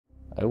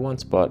I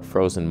once bought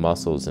frozen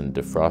mussels and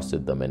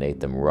defrosted them and ate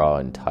them raw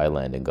in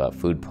Thailand and got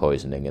food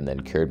poisoning and then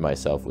cured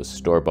myself with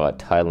store-bought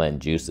Thailand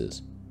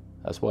juices.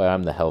 That's why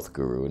I'm the health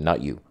guru,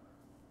 not you.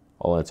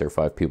 I'll answer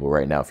 5 people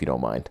right now if you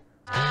don't mind.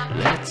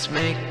 Let's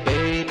make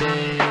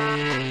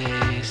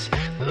babies.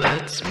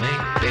 Let's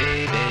make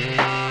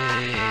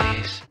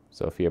babies.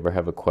 So if you ever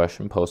have a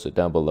question, post it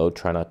down below.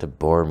 Try not to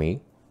bore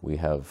me. We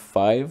have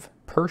 5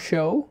 per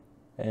show,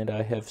 and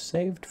I have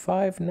saved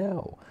 5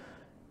 now.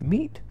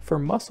 Meat for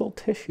muscle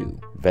tissue,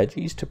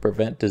 veggies to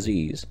prevent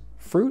disease,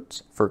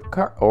 fruits for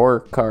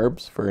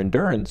carbs for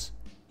endurance.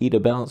 Eat a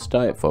balanced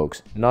diet,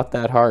 folks. Not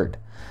that hard.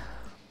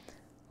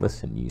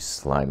 Listen, you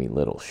slimy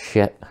little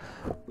shit.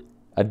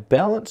 A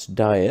balanced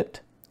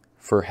diet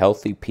for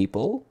healthy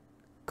people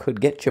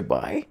could get you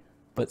by,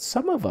 but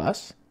some of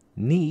us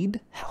need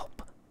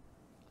help.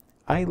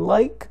 I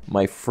like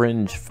my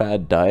fringe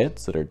fad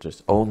diets that are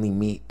just only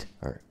meat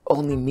and a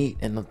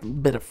little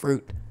bit of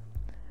fruit.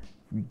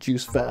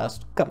 Juice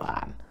fast, come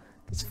on.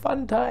 It's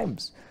fun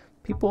times.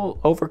 People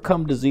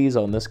overcome disease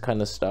on this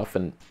kind of stuff,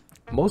 and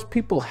most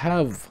people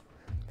have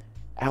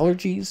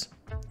allergies,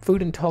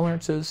 food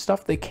intolerances,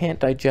 stuff they can't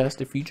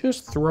digest. If you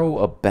just throw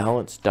a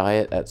balanced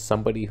diet at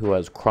somebody who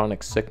has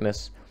chronic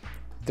sickness,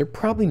 they're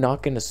probably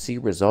not going to see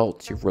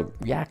results. You're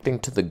reacting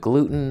to the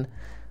gluten,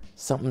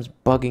 something's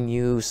bugging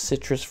you,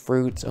 citrus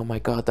fruits, oh my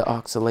god, the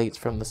oxalates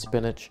from the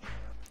spinach.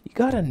 You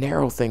gotta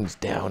narrow things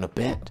down a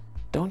bit,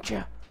 don't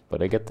you?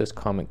 But I get this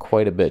comment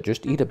quite a bit.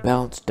 Just eat a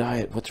balanced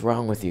diet. What's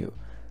wrong with you?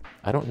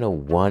 I don't know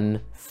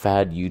one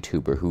fad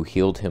YouTuber who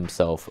healed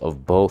himself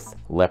of both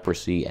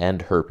leprosy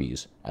and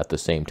herpes at the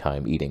same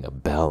time eating a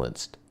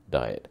balanced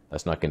diet.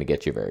 That's not going to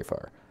get you very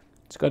far.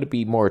 It's got to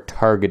be more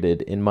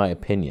targeted, in my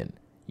opinion.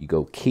 You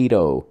go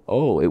keto.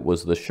 Oh, it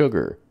was the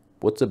sugar.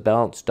 What's a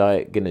balanced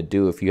diet going to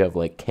do if you have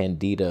like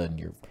candida and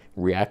you're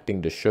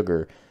reacting to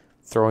sugar,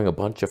 throwing a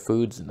bunch of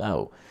foods?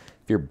 No.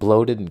 If you're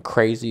bloated and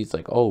crazy, it's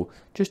like, oh,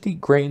 just eat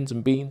grains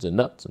and beans and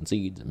nuts and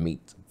seeds and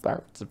meats and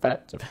farts and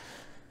fats.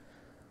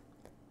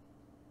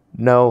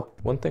 No.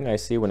 One thing I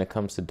see when it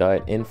comes to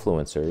diet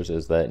influencers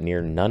is that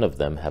near none of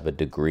them have a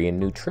degree in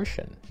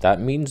nutrition.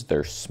 That means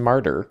they're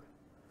smarter.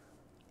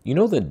 You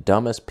know the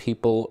dumbest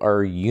people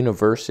are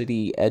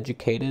university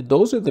educated?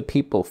 Those are the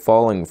people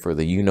falling for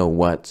the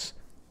you-know-whats.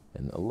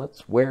 And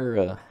let's wear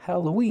a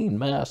Halloween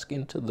mask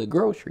into the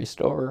grocery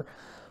store.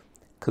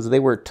 Because they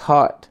were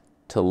taught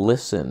to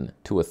listen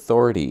to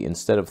authority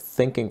instead of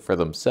thinking for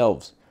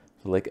themselves.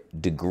 Like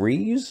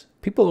degrees?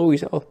 People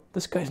always, oh,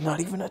 this guy's not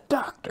even a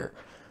doctor.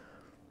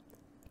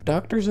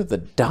 Doctors are the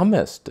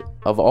dumbest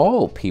of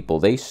all people.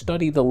 They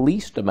study the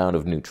least amount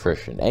of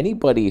nutrition.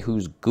 Anybody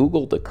who's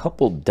Googled a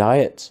couple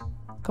diets,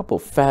 a couple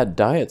fad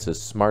diets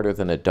is smarter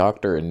than a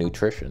doctor in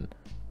nutrition.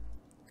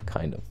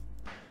 Kind of.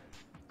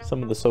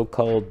 Some of the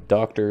so-called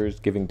doctors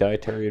giving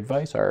dietary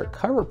advice are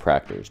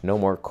chiropractors, no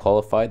more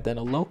qualified than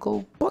a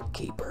local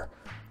bookkeeper.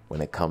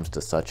 When it comes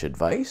to such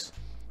advice,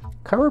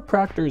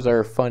 chiropractors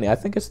are funny. I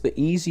think it's the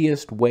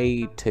easiest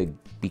way to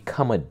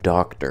become a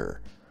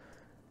doctor.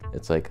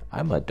 It's like,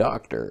 I'm a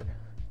doctor.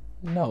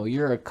 No,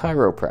 you're a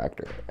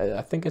chiropractor.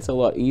 I think it's a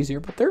lot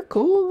easier, but they're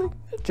cool.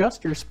 They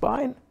adjust your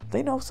spine.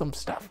 They know some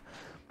stuff.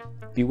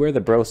 Beware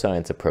the bro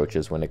science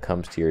approaches when it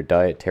comes to your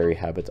dietary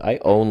habits. I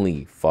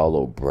only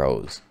follow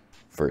bros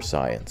for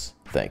science.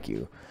 Thank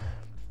you.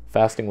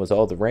 Fasting was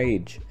all the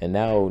rage, and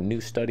now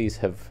new studies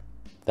have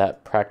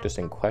that practice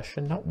in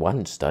question. Not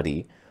one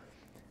study.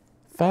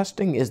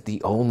 Fasting is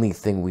the only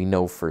thing we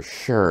know for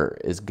sure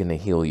is going to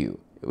heal you.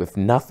 If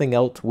nothing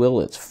else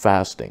will, it's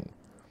fasting.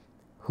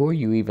 Who are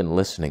you even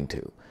listening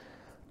to?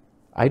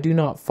 I do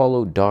not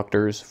follow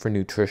doctors for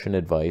nutrition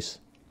advice.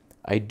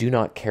 I do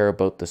not care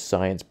about the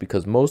science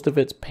because most of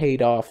it's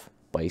paid off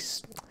by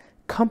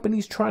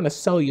companies trying to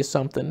sell you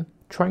something,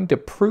 trying to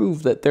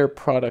prove that their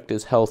product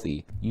is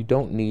healthy. You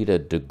don't need a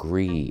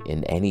degree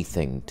in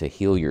anything to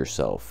heal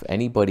yourself.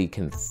 Anybody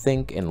can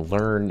think and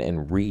learn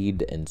and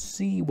read and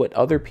see what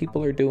other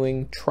people are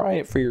doing. Try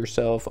it for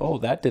yourself. Oh,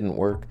 that didn't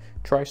work.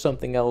 Try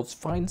something else.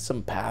 Find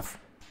some path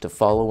to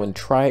follow and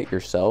try it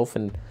yourself.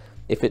 And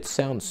if it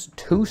sounds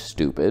too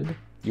stupid,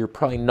 you're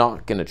probably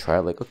not going to try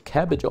like a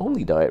cabbage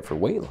only diet for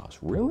weight loss.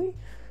 Really?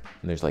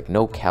 And there's like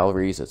no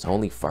calories. It's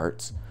only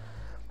farts.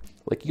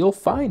 Like you'll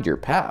find your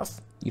path.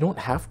 You don't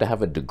have to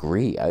have a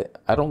degree.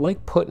 I don't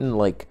like putting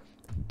like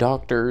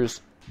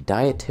doctors,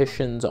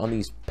 dietitians on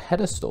these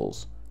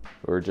pedestals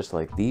who are just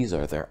like, these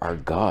are our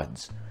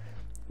gods.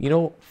 You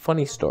know,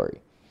 funny story.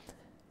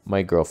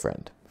 My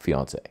girlfriend,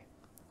 fiance,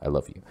 I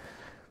love you.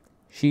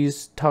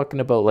 She's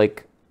talking about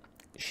like,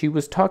 she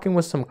was talking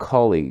with some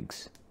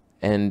colleagues,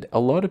 and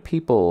a lot of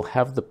people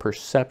have the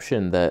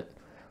perception that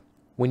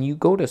when you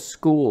go to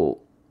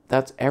school,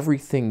 that's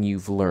everything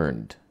you've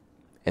learned.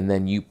 And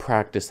then you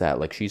practice that.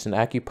 Like she's an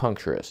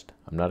acupuncturist.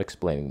 I'm not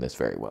explaining this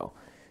very well.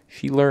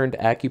 She learned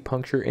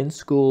acupuncture in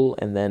school,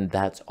 and then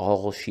that's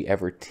all she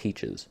ever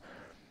teaches.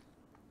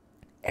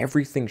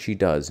 Everything she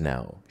does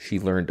now,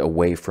 she learned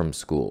away from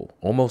school.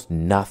 Almost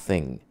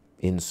nothing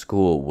in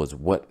school was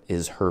what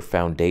is her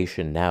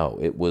foundation now.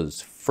 It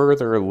was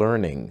further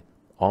learning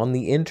on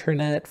the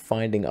internet,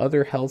 finding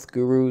other health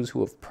gurus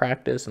who have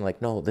practiced and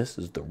like, no, this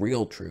is the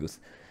real truth.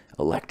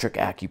 Electric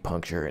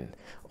acupuncture and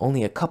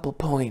only a couple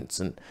points.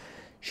 And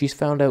she's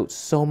found out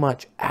so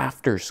much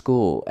after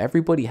school.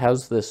 Everybody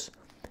has this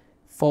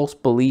false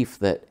belief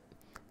that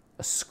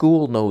a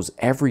school knows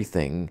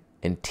everything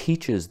and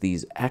teaches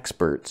these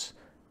experts,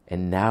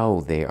 and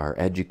now they are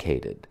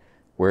educated.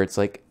 Where it's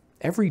like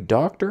every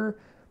doctor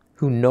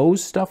who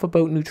knows stuff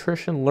about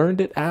nutrition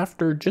learned it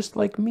after, just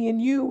like me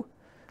and you.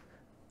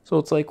 So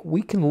it's like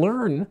we can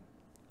learn.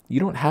 You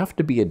don't have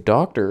to be a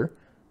doctor.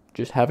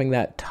 Just having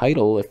that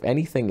title, if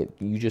anything,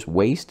 you just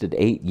wasted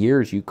 8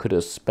 years you could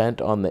have spent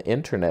on the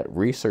internet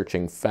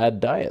researching fad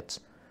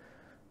diets.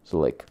 So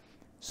like,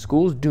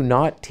 schools do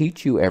not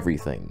teach you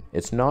everything.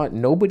 It's not,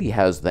 nobody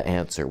has the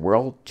answer. We're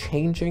all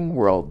changing,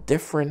 we're all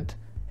different.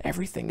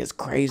 Everything is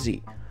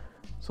crazy.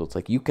 So it's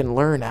like you can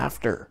learn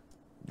after.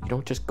 You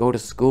don't just go to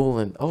school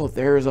and, oh,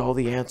 there's all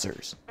the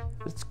answers.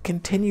 It's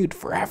continued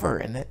forever,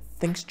 and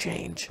things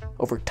change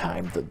over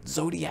time. The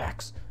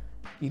zodiacs.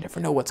 You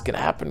never know what's going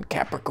to happen.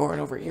 Capricorn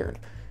over here.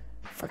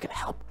 Freaking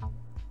help.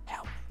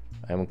 Help.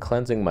 I'm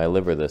cleansing my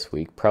liver this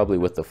week, probably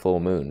with the full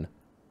moon.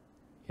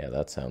 Yeah,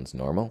 that sounds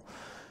normal.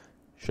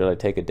 Should I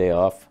take a day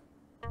off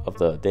of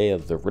the day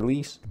of the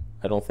release?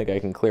 I don't think I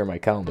can clear my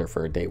calendar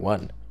for a day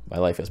one. My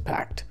life is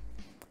packed.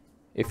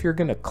 If you're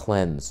going to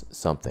cleanse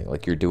something,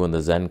 like you're doing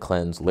the Zen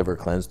cleanse, liver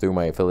cleanse through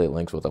my affiliate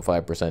links with a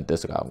 5%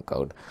 discount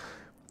code,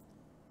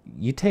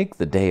 you take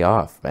the day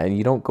off, man.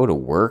 You don't go to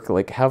work.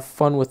 Like, have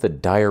fun with the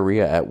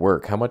diarrhea at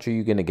work. How much are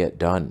you going to get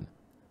done?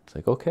 It's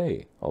like,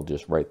 okay, I'll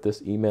just write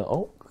this email.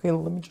 Oh, okay,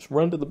 let me just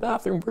run to the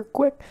bathroom real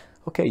quick.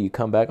 Okay, you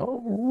come back. Oh,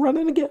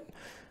 running again.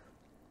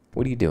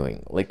 What are you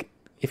doing? Like,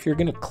 if you're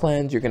going to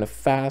cleanse, you're going to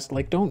fast,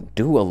 like, don't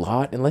do a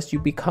lot unless you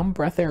become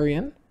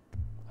breatharian.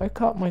 I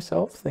caught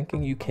myself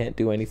thinking you can't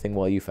do anything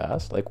while you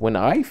fast. Like, when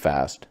I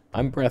fast,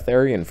 I'm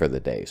breatharian for the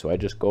day, so I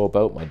just go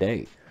about my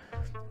day.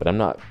 But I'm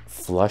not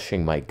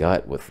flushing my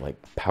gut with like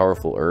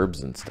powerful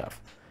herbs and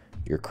stuff.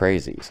 You're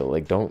crazy. So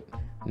like,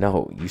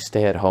 no, you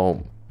stay at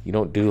home. You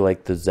don't do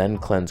like the Zen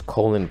cleanse,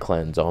 colon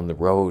cleanse on the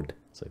road.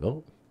 It's like,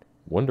 oh,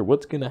 wonder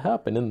what's going to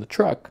happen in the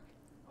truck.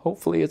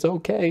 Hopefully it's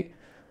okay.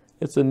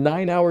 It's a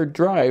 9-hour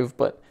drive,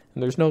 and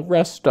there's no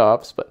rest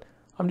stops, but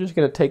I'm just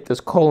going to take this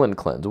colon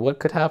cleanse. What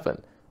could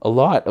happen? A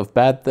lot of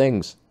bad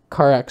things,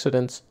 car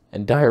accidents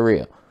and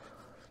diarrhea.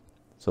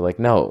 So like,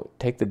 no,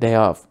 take the day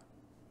off.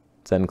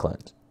 Zen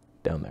cleanse.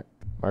 Down there.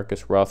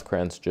 Marcus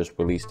Rothkranz just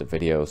released a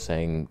video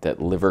saying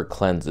that liver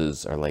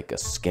cleanses are like a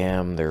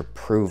scam. They're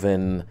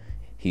proven.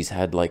 He's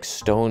had like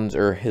stones,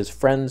 or his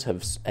friends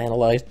have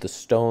analyzed the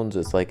stones.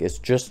 It's like, it's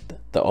just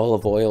the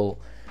olive oil.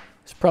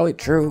 It's probably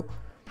true.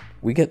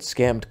 We get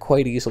scammed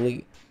quite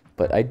easily.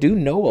 But I do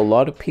know a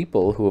lot of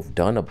people who have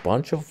done a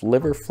bunch of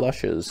liver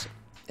flushes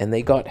and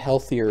they got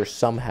healthier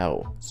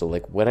somehow. So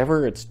like,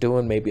 whatever it's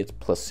doing, maybe it's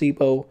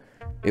placebo,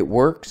 it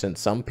works in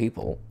some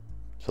people.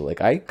 So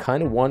like, I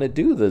kind of want to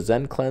do the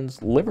Zen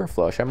cleanse liver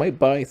flush. I might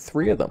buy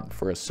 3 of them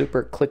for a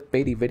super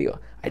clickbaity video.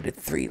 I did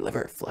 3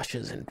 liver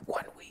flushes in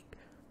 1 week.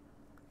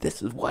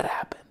 This is what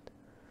happened.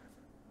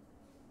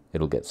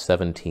 It'll get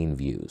 17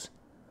 views.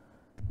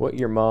 What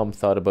your mom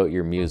thought about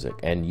your music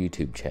and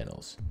YouTube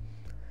channels.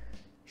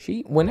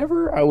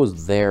 Whenever I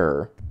was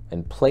there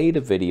and played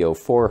a video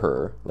for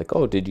her, like,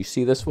 oh, did you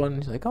see this one?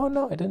 She's like, oh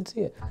no, I didn't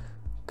see it.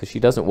 Because she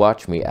doesn't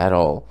watch me at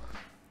all.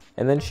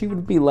 And then she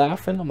would be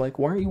laughing. I'm like,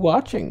 why aren't you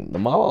watching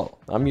them all?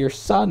 I'm your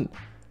son.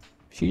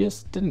 She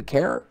just didn't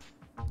care.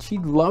 She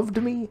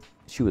loved me.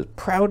 She was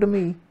proud of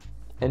me.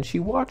 And she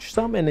watched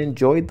some and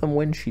enjoyed them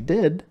when she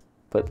did.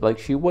 But like,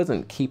 she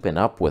wasn't keeping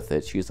up with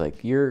it. She's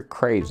like, you're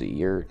crazy.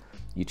 You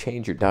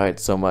change your diet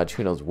so much.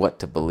 Who knows what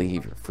to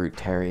believe? You're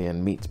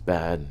fruitarian. Meat's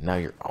bad. Now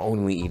you're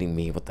only eating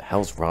meat. What the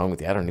hell's wrong with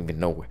you? I don't even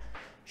know.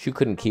 She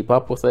couldn't keep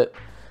up with it.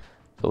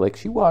 So like,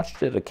 she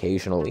watched it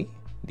occasionally.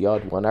 The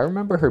odd one. I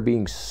remember her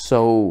being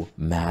so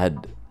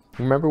mad.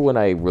 Remember when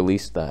I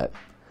released that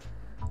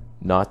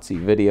Nazi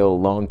video a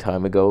long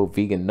time ago,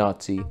 vegan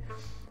Nazi,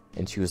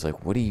 and she was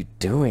like, what are you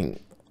doing?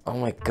 Oh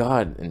my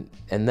God.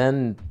 And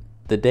then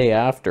the day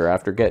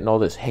after getting all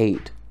this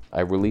hate,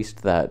 I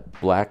released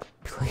that black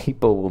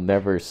people will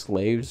never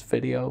slaves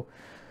video,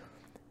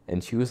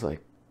 and she was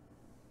like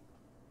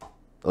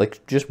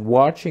just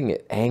watching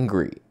it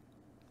angry.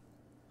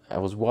 I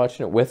was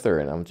watching it with her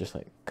and I'm just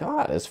like,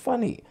 God, it's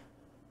funny.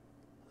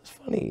 It's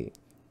funny.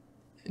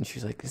 And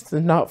she's like, this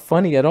is not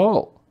funny at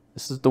all.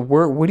 This is the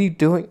word. What are you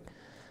doing?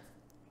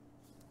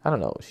 I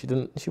don't know.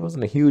 She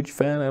wasn't a huge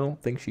fan. I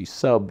don't think she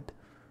subbed.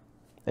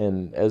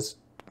 And as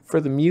for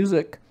the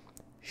music,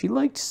 she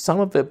liked some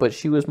of it, but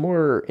she was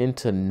more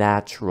into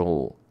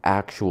natural,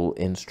 actual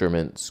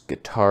instruments,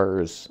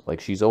 guitars.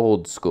 Like, she's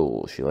old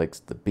school. She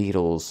likes the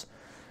Beatles,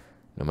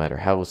 no matter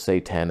how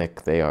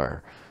satanic they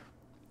are.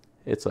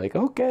 It's like,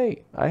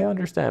 okay, I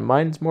understand.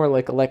 Mine's more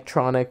like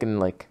electronic and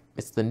like,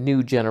 it's the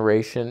new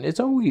generation. It's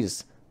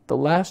always the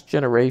last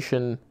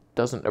generation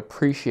doesn't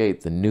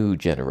appreciate the new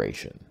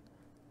generation.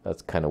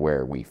 That's kind of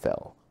where we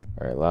fell.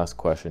 All right, last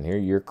question here.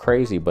 You're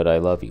crazy, but I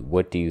love you.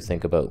 What do you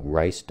think about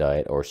rice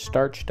diet or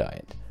starch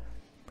diet?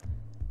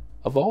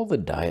 Of all the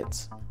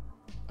diets,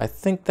 I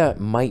think that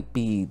might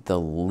be the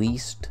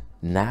least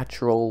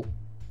natural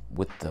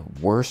with the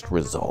worst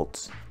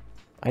results.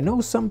 I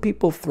know some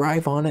people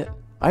thrive on it.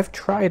 I've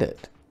tried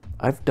it.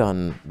 I've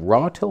done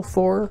raw till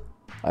 4.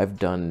 I've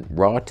done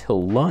raw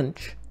till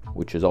lunch,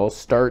 which is all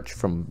starch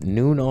from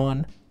noon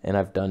on, and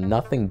I've done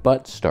nothing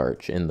but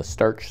starch in the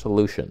starch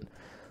solution.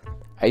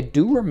 I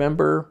do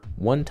remember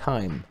one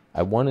time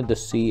I wanted to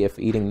see if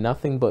eating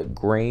nothing but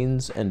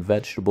grains and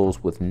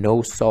vegetables with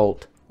no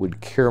salt would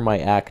cure my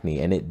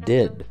acne, and it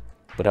did.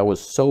 But I was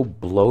so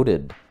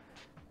bloated.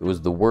 It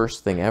was the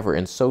worst thing ever,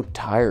 and so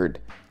tired.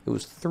 It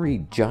was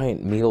 3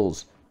 giant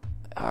meals.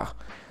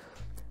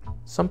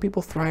 Some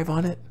people thrive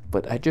on it,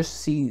 but I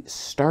just see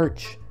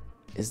starch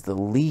is the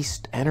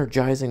least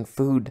energizing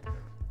food.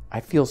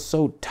 I feel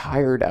so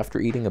tired after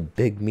eating a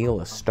big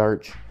meal of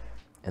starch.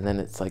 And then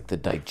it's like the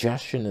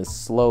digestion is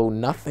slow.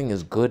 Nothing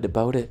is good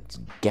about it. It's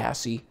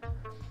gassy.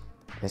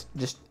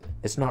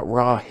 It's not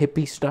raw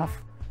hippie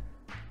stuff.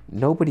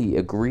 Nobody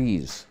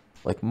agrees.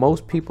 Like,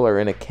 most people are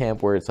in a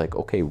camp where it's like,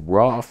 okay,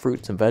 raw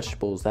fruits and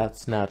vegetables,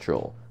 that's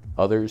natural.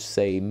 Others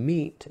say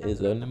meat is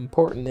an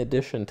important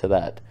addition to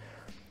that.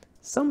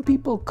 Some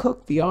people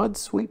cook the odd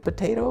sweet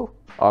potato.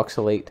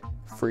 Oxalate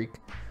freak.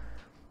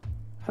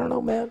 I don't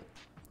know, man.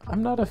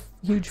 I'm not a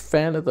huge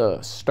fan of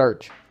the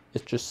starch.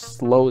 It's just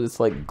slow. It's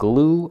like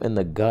glue in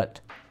the gut.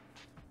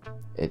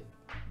 It's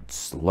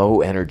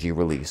slow energy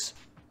release.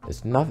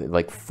 It's nothing.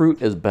 Like,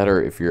 fruit is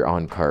better if you're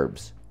on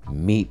carbs.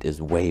 Meat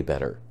is way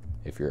better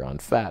if you're on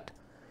fat.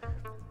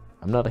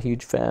 I'm not a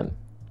huge fan.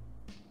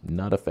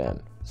 Not a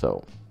fan.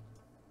 So,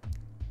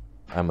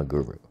 I'm a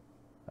guru.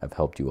 I've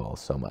helped you all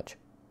so much.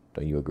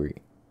 Don't you agree?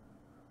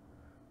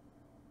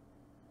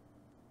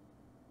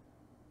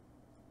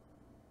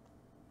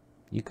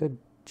 You could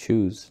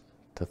choose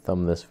to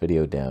thumb this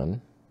video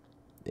down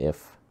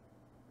if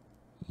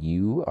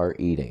you are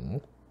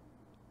eating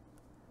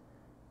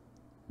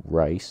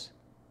rice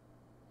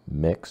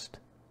mixed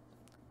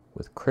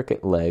with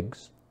cricket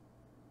legs,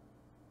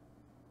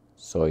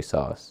 soy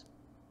sauce,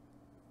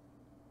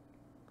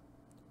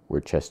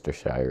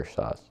 Worcestershire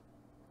sauce,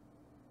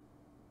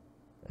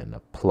 and a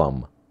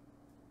plum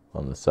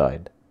on the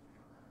side.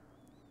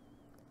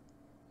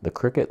 The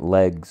cricket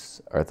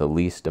legs are the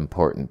least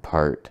important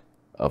part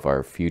of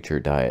our future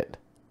diet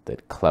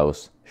that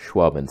Klaus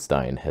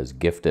Schwabenstein has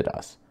gifted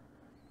us.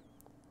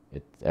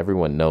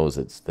 Everyone knows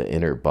it's the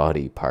inner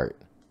body part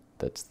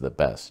that's the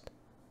best.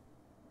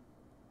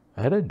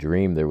 I had a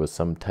dream there was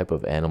some type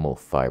of animal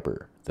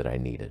fiber that I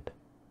needed.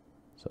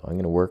 So I'm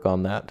going to work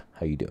on that.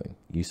 How you doing?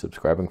 You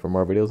subscribing for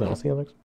more videos, and I'll see you next.